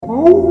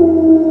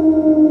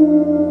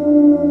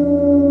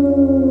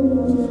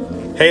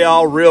Hey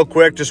all, real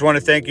quick, just want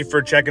to thank you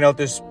for checking out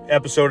this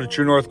episode of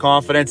True North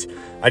Confidence.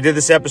 I did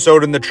this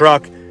episode in the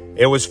truck.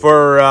 It was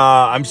for,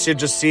 I'm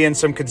just seeing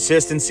some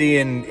consistency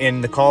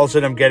in the calls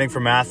that I'm getting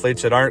from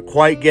athletes that aren't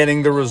quite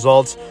getting the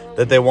results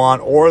that they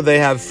want, or they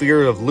have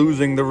fear of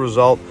losing the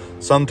result.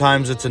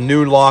 Sometimes it's a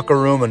new locker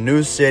room, a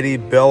new city,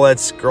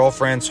 billets,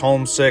 girlfriends,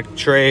 homesick,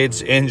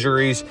 trades,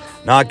 injuries,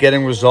 not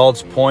getting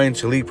results,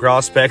 points, elite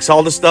prospects,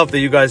 all the stuff that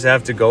you guys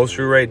have to go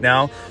through right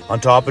now, on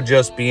top of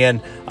just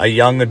being a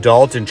young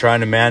adult and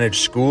trying to manage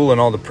school and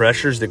all the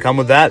pressures that come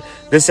with that.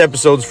 This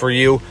episode's for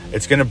you.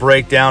 It's going to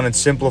break down and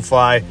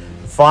simplify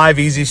 5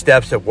 easy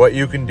steps of what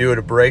you can do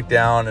to break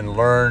down and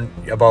learn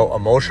about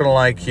emotional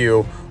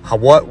IQ,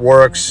 what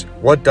works,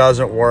 what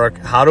doesn't work,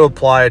 how to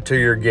apply it to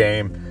your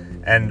game,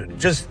 and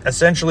just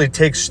essentially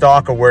take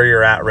stock of where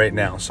you're at right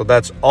now. So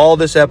that's all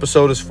this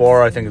episode is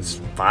for. I think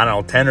it's,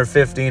 10 or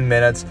 15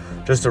 minutes,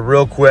 just a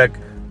real quick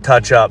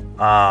touch up,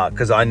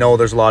 because I know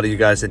there's a lot of you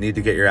guys that need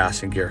to get your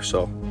ass in gear.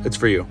 So it's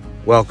for you.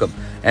 Welcome.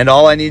 And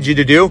all I need you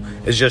to do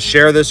is just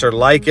share this or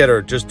like it,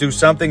 or just do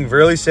something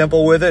really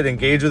simple with it,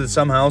 engage with it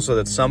somehow so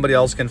that somebody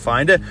else can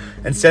find it,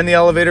 and send the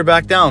elevator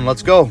back down.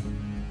 Let's go.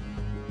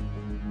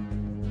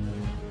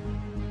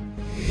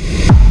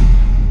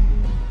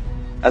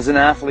 As an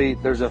athlete,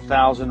 there's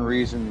 1,000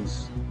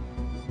 reasons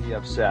to be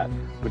upset,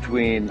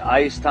 between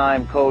ice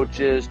time,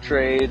 coaches,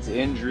 trades,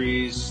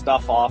 injuries,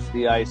 stuff off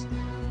the ice.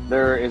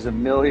 There is a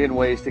million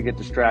ways to get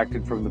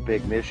distracted from the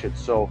big mission.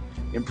 So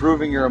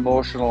improving your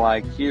emotional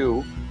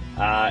IQ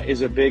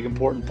is a big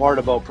important part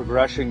about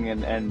progressing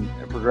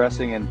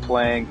and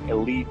playing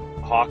elite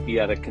hockey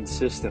at a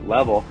consistent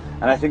level.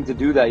 And I think to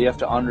do that, you have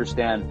to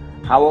understand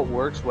how it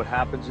works, what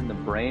happens in the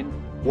brain,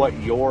 what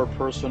your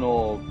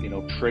personal,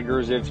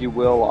 triggers, if you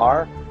will,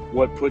 are,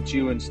 what puts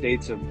you in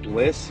states of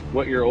bliss,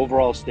 what your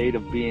overall state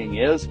of being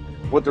is,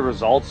 what the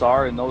results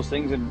are in those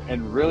things,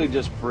 and really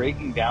just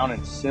breaking down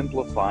and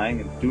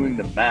simplifying and doing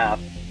the math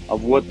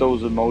of what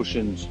those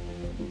emotions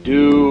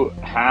do,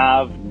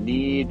 have,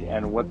 need,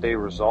 and what they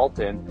result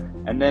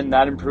in. And then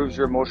that improves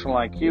your emotional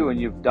IQ, and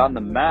you've done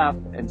the math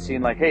and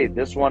seen like, hey,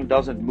 this one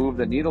doesn't move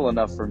the needle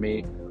enough for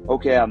me.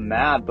 Okay, I'm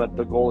mad, but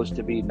the goal is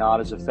to be not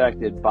as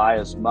affected by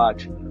as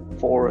much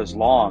for as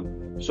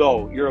long.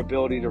 So your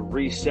ability to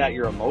reset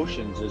your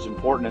emotions is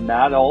important, and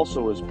that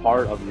also is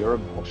part of your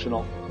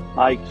emotional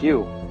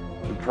IQ.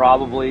 You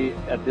probably,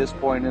 at this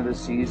point in the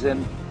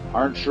season,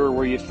 aren't sure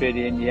where you fit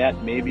in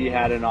yet. Maybe you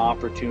had an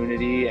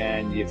opportunity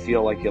and you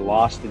feel like you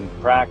lost in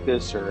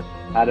practice or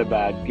had a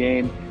bad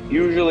game.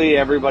 Usually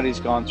everybody's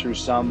gone through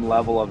some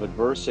level of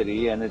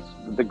adversity, and it's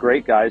the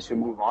great guys who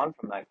move on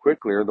from that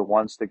quickly are the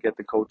ones that get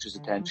the coach's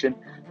attention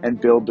and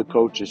build the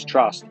coach's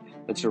trust.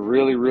 That's a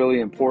really, really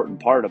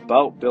important part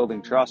about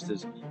building trust.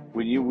 Is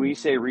when we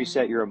say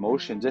reset your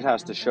emotions, it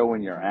has to show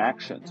in your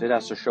actions. It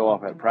has to show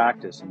up at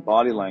practice and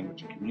body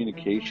language and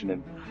communication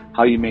and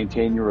how you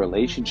maintain your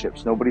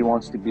relationships. Nobody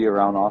wants to be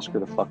around Oscar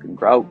the fucking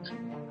Grouch.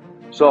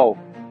 So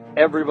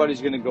everybody's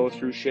going to go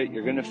through shit.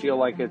 You're going to feel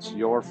like it's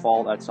your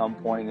fault at some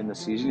point in the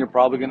season. You're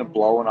probably going to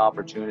blow an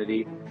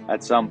opportunity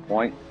at some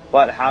point.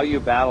 But how you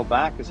battle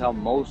back is how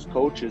most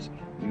coaches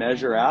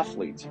measure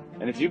athletes.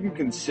 And if you can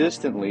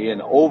consistently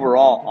and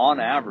overall, on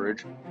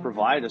average,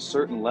 provide a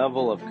certain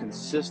level of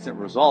consistent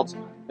results,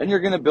 then you're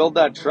going to build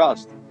that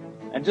trust.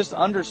 And just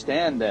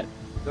understand that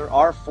there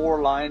are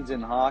 4 lines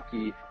in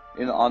hockey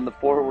on the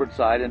forward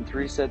side and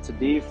 3 sets of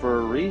D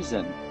for a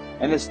reason.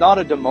 And it's not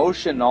a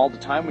demotion all the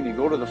time when you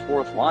go to the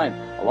 4th line.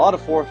 A lot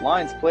of 4th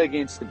lines play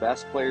against the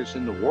best players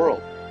in the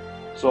world.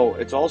 So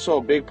it's also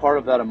a big part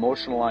of that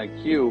emotional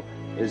IQ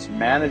is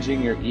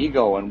managing your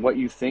ego and what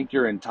you think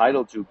you're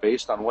entitled to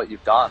based on what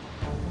you've done.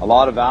 A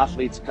lot of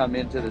athletes come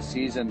into the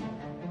season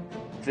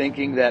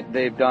thinking that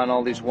they've done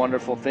all these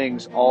wonderful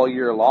things all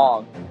year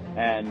long,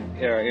 and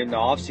in the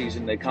off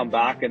season they come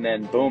back and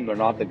then boom, they're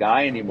not the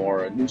guy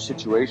anymore. A new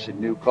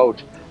situation, new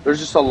coach. There's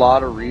just a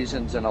lot of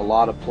reasons and a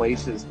lot of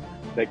places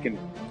that can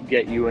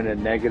get you in a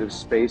negative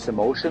space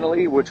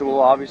emotionally, which will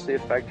obviously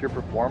affect your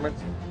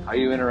performance, how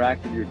you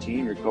interact with your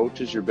team, your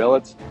coaches, your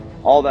billets,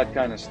 all that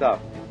kind of stuff.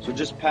 So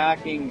just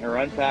packing or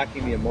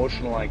unpacking the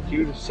emotional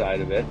IQ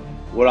side of it,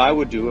 what I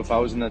would do if I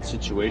was in that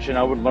situation,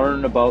 I would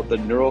learn about the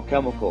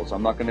neurochemicals.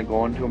 I'm not going to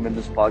go into them in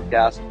this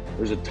podcast.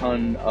 There's a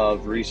ton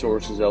of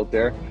resources out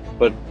there,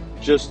 but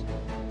just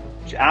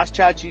ask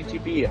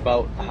ChatGPT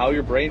about how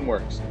your brain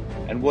works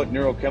and what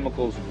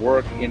neurochemicals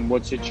work in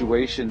what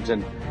situations,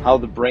 and how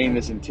the brain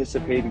is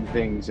anticipating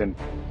things, and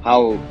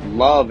how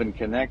love and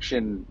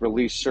connection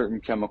release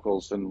certain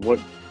chemicals, and what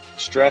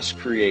stress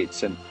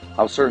creates, and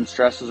how certain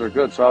stresses are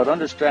good. So I would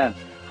understand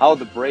how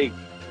the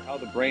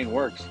brain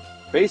works.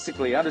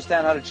 Basically,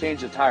 understand how to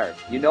change the tire.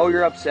 You know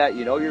you're upset,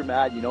 you know you're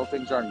mad, you know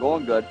things aren't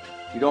going good.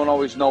 You don't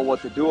always know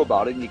what to do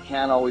about it, and you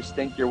can't always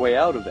think your way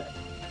out of it.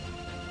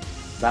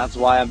 That's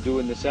why I'm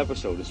doing this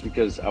episode, is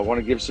because I want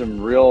to give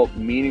some real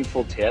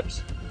meaningful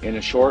tips in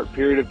a short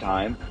period of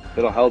time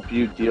that'll help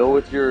you deal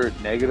with your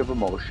negative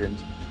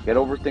emotions, get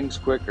over things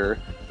quicker,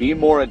 be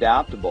more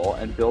adaptable,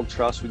 and build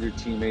trust with your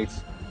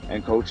teammates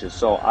and coaches.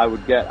 So I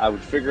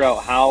would figure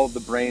out how the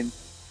brain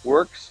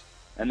works,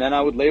 and then I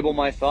would label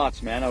my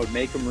thoughts, man. I would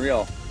make them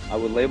real. I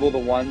would label the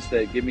ones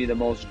that give me the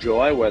most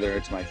joy, whether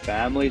it's my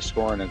family,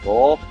 scoring a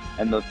goal,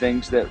 and the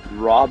things that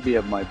rob me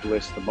of my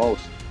bliss the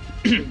most.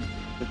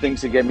 The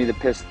things that get me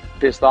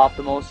pissed off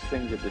the most, the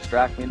things that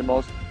distract me the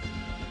most.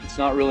 It's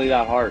not really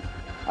that hard.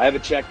 I have a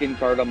check-in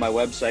card on my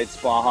website,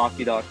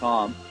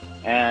 spahockey.com,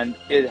 and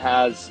it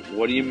has,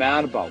 what are you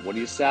mad about? What are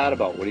you sad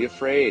about? What are you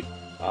afraid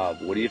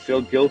of? What do you feel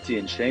guilty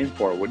and shame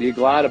for? What are you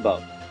glad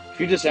about?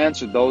 If you just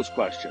answered those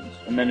questions,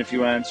 and then if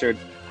you answered,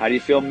 how do you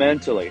feel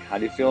mentally? How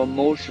do you feel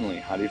emotionally?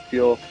 How do you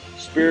feel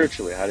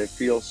spiritually? How do you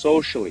feel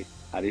socially?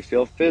 How do you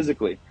feel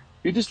physically?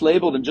 If you just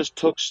labeled and just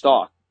took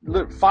stock,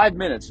 5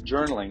 minutes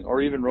journaling, or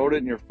even wrote it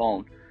in your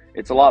phone,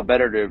 it's a lot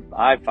better to,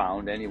 I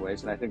found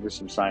anyways, and I think there's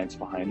some science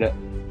behind it.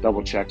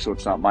 Double check so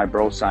it's not my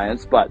bro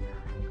science. But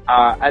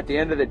at the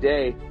end of the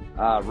day,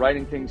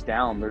 writing things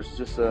down, it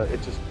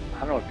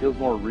feels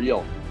more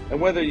real. And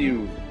whether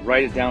you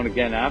write it down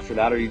again after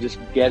that or you just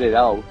get it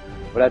out,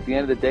 but at the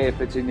end of the day, if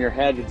it's in your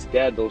head, it's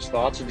dead. Those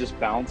thoughts are just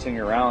bouncing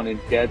around in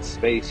dead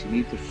space. You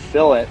need to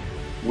fill it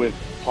with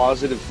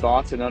positive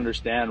thoughts and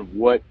understand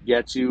what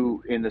gets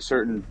you in a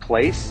certain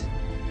place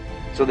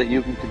so that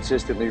you can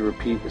consistently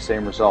repeat the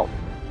same result.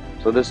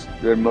 So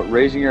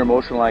raising your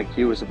emotional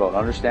IQ is about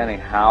understanding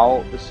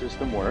how the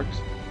system works,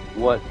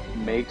 what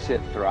makes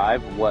it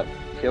thrive, what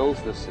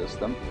kills the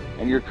system,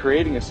 and you're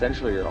creating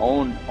essentially your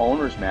own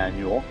owner's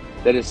manual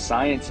that is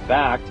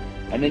science-backed,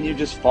 and then you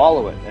just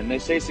follow it. And they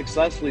say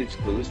success leaves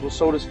clues. Well,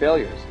 so does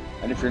failures.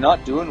 And if you're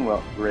not doing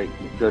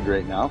good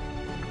right now,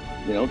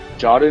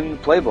 jot it in the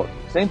playbook.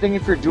 Same thing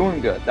if you're doing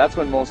good. That's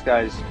when most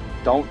guys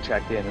don't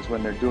check in, is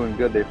when they're doing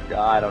good. They forget,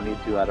 I don't need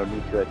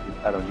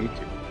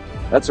to.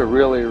 That's a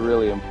really,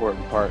 really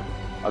important part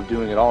of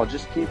doing it all.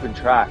 Just keeping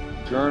track.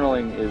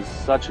 Journaling is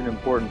such an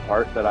important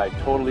part that I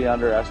totally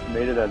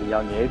underestimated at a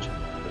young age.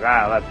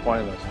 That's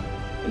pointless.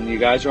 And you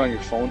guys are on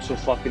your phone so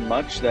fucking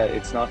much that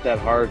it's not that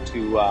hard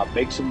to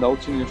make some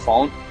notes in your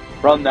phone.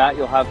 From that,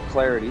 you'll have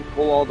clarity.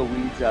 Pull all the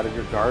weeds out of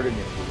your garden,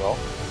 if you will.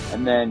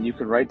 And then you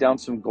can write down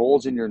some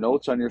goals in your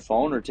notes on your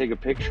phone or take a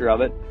picture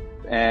of it.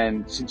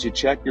 And since you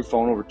check your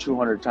phone over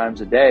 200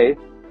 times a day,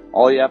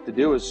 all you have to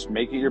do is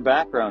make it your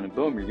background, and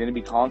boom, you're going to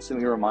be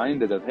constantly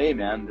reminded of, hey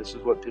man, this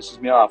is what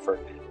pisses me off, or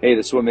hey,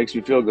 this is what makes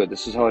me feel good.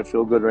 This is how I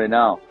feel good right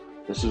now.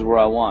 This is where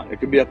I want. It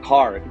could be a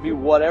car. It could be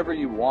whatever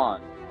you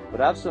want. But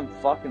have some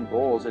fucking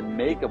goals and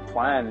make a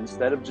plan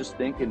instead of just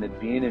thinking that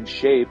being in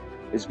shape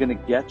is going to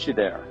get you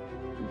there.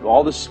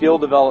 All the skill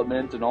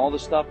development and all the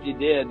stuff you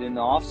did in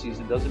the off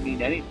season doesn't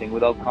mean anything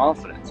without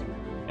confidence.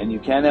 And you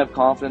can't have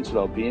confidence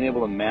without being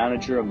able to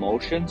manage your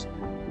emotions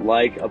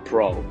like a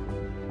pro.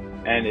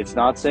 And it's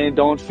not saying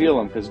don't feel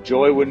them, because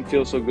joy wouldn't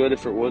feel so good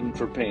if it wasn't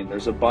for pain.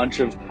 There's a bunch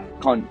of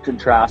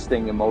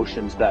contrasting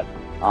emotions that,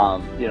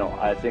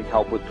 I think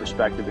help with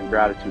perspective and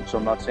gratitude. So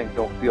I'm not saying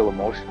don't feel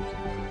emotions.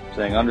 I'm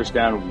saying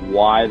understand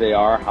why they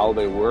are, how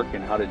they work,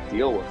 and how to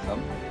deal with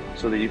them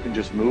so that you can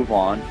just move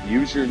on.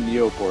 Use your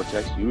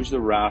neocortex, use the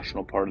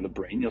rational part of the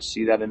brain. You'll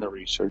see that in the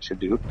research you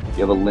do. You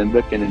have a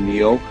limbic and a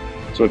neo.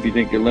 So if you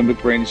think your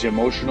limbic brain is your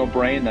emotional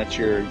brain, that's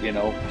your,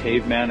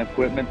 caveman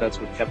equipment. That's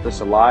what kept us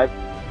alive.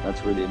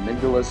 That's where the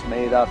amygdala is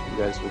made up. You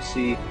guys will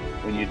see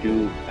when you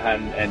do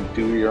and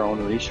do your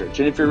own research.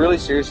 And if you're really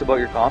serious about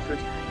your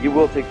confidence, you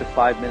will take the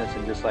 5 minutes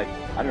and just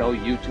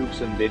YouTube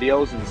some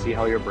videos and see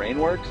how your brain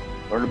works.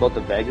 Learn about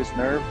the vagus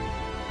nerve.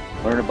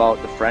 Learn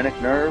about the phrenic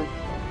nerve.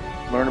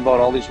 Learn about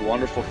all these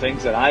wonderful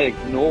things that I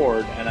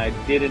ignored and I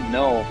didn't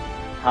know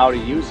how to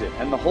use it.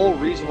 And the whole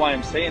reason why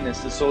I'm saying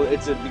this is so it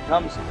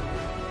becomes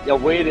a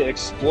way to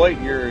exploit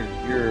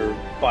your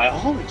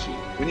biology.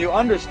 When you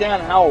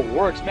understand how it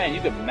works, man,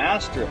 you can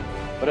master it.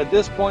 But at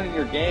this point in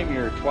your game,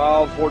 you're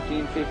 12,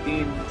 14,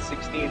 15,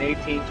 16,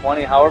 18,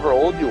 20, however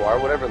old you are,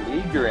 whatever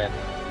league you're in,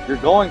 you're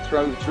going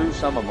through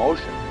some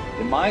emotion.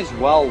 You might as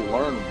well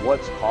learn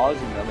what's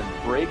causing them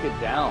and break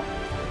it down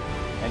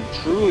and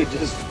truly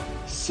just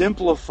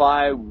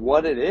simplify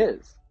what it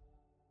is.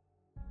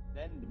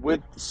 Then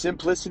with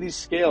simplicity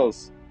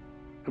scales,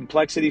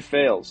 complexity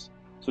fails.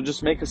 So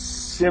just make a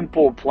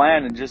simple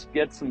plan and just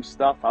get some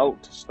stuff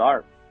out to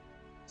start.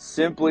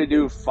 Simply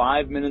do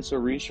 5 minutes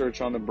of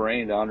research on the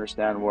brain to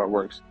understand where it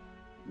works.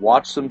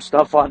 Watch some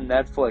stuff on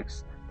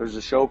Netflix. There's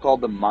a show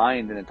called The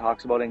Mind, and it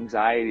talks about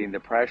anxiety and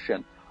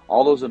depression.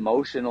 All those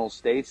emotional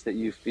states that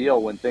you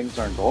feel when things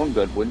aren't going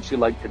good. Wouldn't you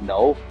like to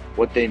know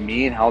what they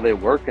mean, how they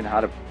work, and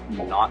how to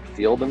not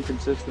feel them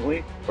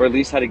consistently? Or at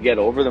least how to get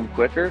over them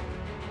quicker?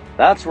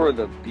 That's where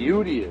the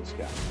beauty is,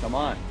 guys. Come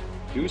on.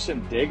 Do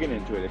some digging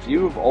into it. If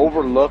you've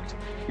overlooked,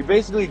 you've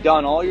basically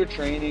done all your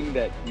training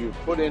that you've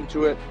put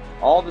into it,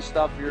 all the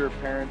stuff your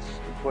parents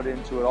put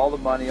into it, all the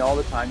money, all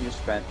the time you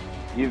spent.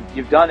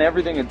 You've done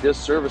everything a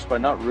disservice by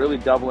not really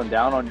doubling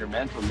down on your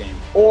mental game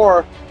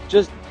or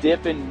just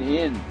dipping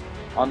in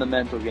on the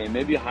mental game.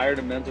 Maybe you hired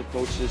a mental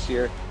coach this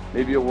year.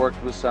 Maybe you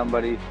worked with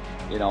somebody,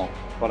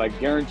 but I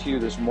guarantee you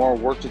there's more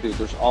work to do.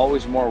 There's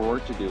always more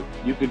work to do.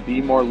 You could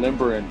be more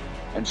limber and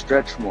and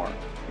stretch more.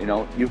 You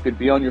know, you could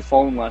be on your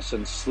phone less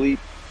and sleep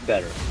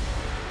better.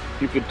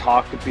 You could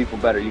talk to people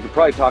better. You could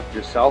probably talk to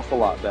yourself a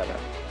lot better.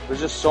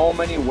 There's just so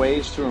many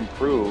ways to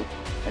improve.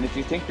 And if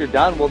you think you're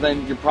done, well,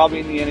 then you're probably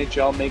in the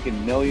NHL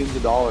making millions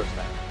of dollars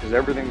now because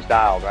everything's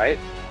dialed, right?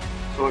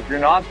 So if you're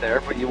not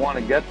there, but you want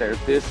to get there,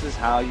 this is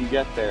how you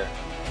get there.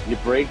 You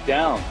break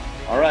down.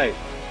 All right,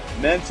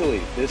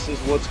 mentally, this is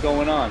what's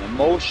going on.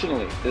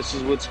 Emotionally, this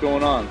is what's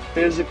going on.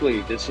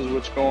 Physically, this is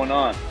what's going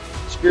on.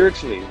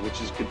 Spiritually,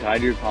 which is tied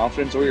to your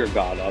confidence or your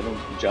God. I don't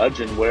judge,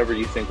 and whatever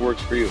you think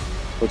works for you.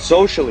 But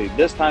socially,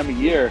 this time of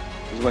year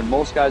is when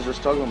most guys are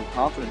struggling with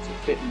confidence and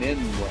fitting in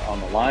on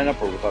the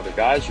lineup or with other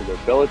guys or their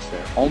billets.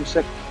 They're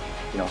homesick.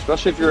 You know,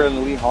 especially if you're an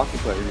elite hockey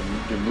player,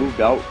 you're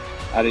moved out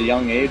at a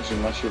young age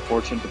unless you're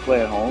fortunate to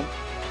play at home.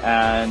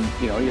 And,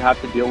 you know, you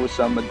have to deal with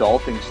some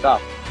adulting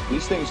stuff.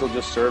 These things will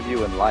just serve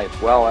you in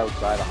life well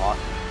outside of hockey.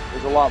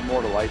 There's a lot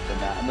more to life than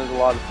that. And there's a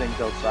lot of things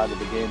outside of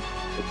the game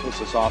that piss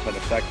us off and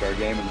affect our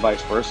game and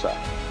vice versa.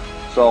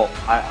 So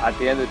at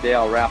the end of the day,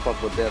 I'll wrap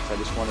up with this. I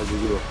just wanted to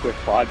do a quick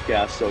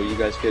podcast so you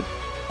guys could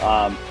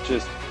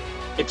just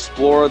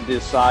explore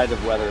this side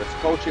of whether it's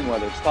coaching,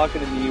 whether it's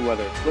talking to me,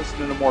 whether it's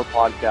listening to more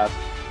podcasts.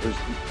 There's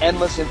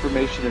endless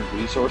information and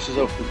resources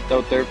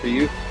out there for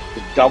you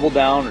to double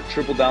down or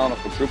triple down or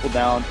quadruple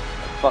down,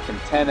 fucking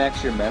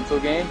 10x your mental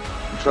game.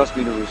 And trust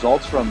me, the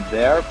results from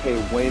there pay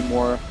way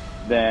more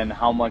than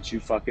how much you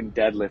fucking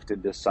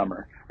deadlifted this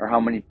summer or how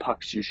many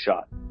pucks you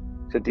shot.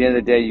 So at the end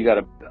of the day, you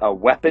got a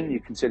weapon. You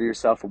consider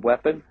yourself a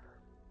weapon.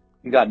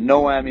 You got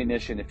no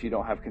ammunition if you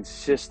don't have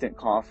consistent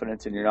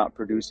confidence and you're not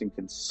producing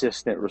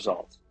consistent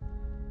results.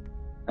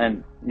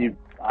 And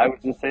I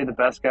would just say the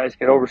best guys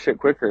get over shit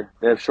quicker.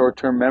 They have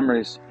short-term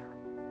memories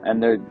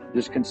and they're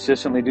just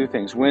consistently do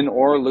things. Win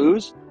or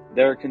lose,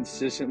 they're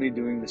consistently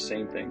doing the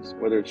same things,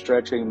 whether it's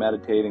stretching,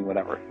 meditating,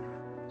 whatever.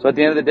 So at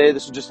the end of the day,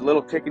 this is just a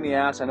little kick in the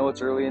ass. I know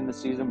it's early in the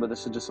season, but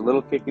this is just a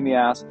little kick in the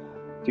ass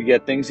to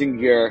get things in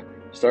gear,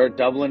 start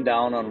doubling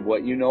down on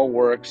what you know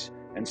works,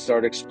 and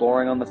start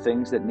exploring on the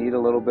things that need a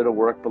little bit of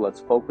work. But let's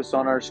focus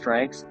on our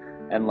strengths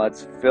and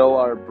let's fill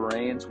our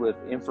brains with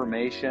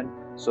information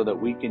so that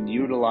we can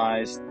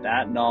utilize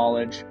that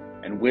knowledge,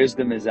 and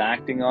wisdom is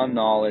acting on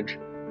knowledge.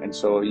 And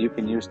so you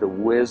can use the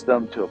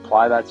wisdom to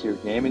apply that to your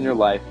game and your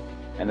life,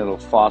 and it'll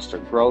foster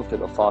growth,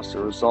 it'll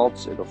foster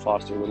results, it'll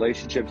foster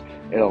relationships,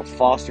 it'll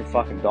foster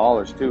fucking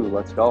dollars too.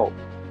 Let's go.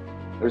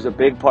 There's a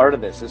big part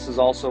of this. This is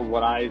also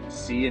what I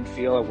see and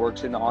feel it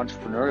works in the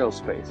entrepreneurial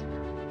space.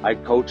 I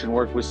coach and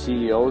work with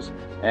CEOs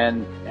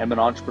and am an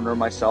entrepreneur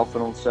myself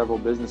and own several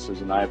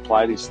businesses, and I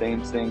apply these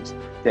same things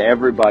to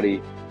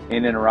everybody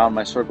in and around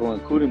my circle,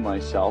 including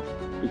myself,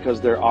 because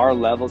there are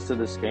levels to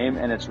this game,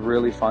 and it's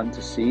really fun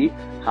to see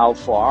how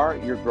far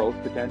your growth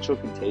potential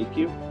can take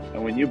you.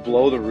 And when you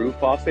blow the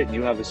roof off it and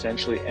you have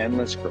essentially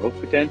endless growth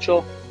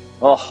potential,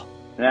 oh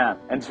man,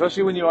 and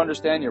especially when you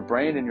understand your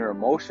brain and your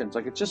emotions,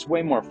 like it's just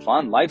way more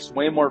fun. Life's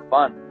way more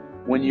fun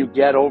when you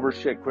get over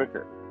shit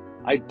quicker.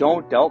 I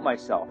don't doubt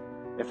myself.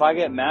 If I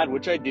get mad,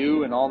 which I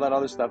do, and all that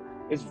other stuff,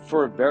 it's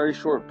for a very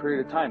short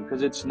period of time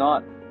because it's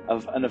not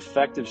an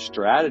effective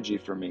strategy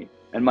for me.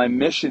 And my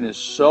mission is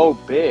so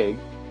big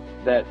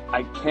that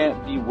I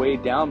can't be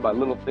weighed down by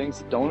little things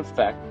that don't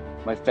affect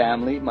my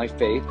family, my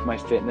faith, my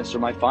fitness, or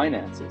my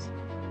finances.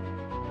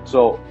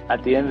 So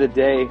at the end of the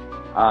day,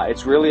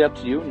 it's really up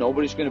to you.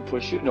 Nobody's going to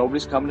push you.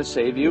 Nobody's coming to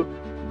save you.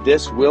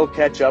 This will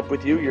catch up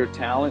with you. Your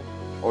talent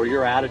or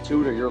your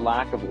attitude or your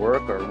lack of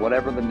work or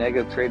whatever the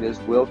negative trait is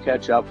will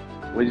catch up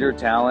with your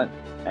talent,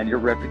 and your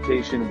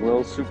reputation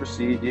will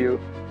supersede you,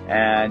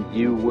 and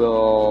you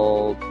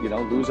will,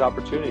 lose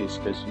opportunities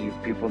because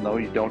people know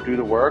you don't do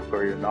the work,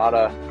 or you're not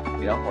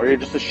or you're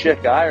just a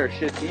shit guy or a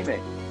shit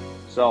teammate.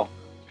 So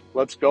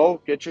let's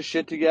go, get your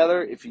shit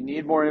together. If you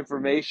need more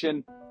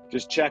information,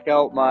 just check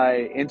out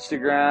my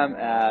Instagram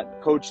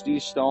at Coach D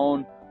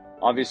Stone.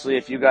 Obviously,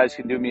 if you guys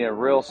can do me a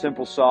real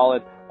simple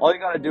solid, all you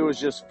got to do is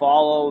just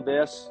follow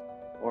this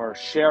or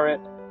share it.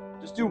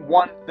 Just do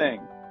one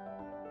thing.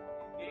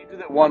 Do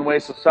that one way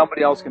so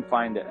somebody else can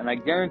find it, and I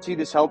guarantee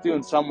this helped you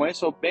in some way.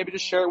 So maybe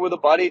just share it with a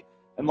buddy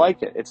and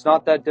like it. It's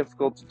not that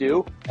difficult to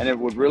do, and it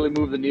would really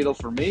move the needle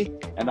for me.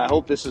 And I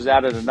hope this has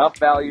added enough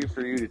value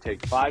for you to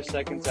take 5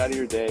 seconds out of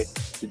your day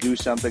to do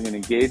something and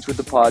engage with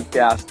the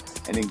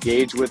podcast and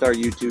engage with our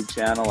YouTube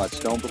channel at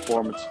Stone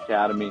Performance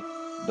Academy.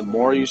 The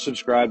more you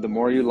subscribe, the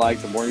more you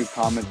like, the more you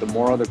comment, the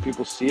more other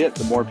people see it,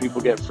 the more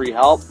people get free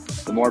help,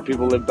 the more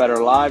people live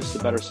better lives, the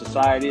better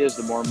society is,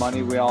 the more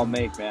money we all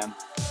make, man.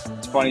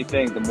 It's a funny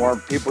thing. The more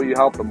people you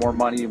help, the more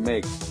money you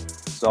make.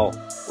 So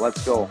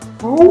let's go.